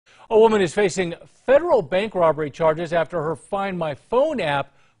A woman is facing federal bank robbery charges after her Find My Phone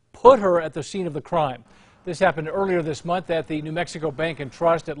app put her at the scene of the crime. This happened earlier this month at the New Mexico Bank and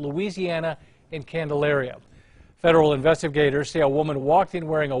Trust at Louisiana in Candelaria. Federal investigators say a woman walked in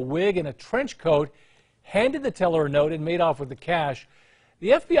wearing a wig and a trench coat, handed the teller a note, and made off with the cash.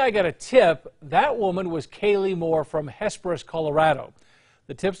 The FBI got a tip. That woman was Kaylee Moore from Hesperus, Colorado.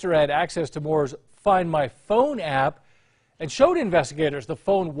 The tipster had access to Moore's Find My Phone app and showed investigators the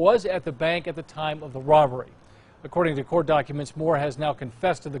phone was at the bank at the time of the robbery. According to court documents, Moore has now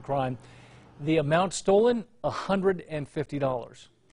confessed to the crime. The amount stolen, $150.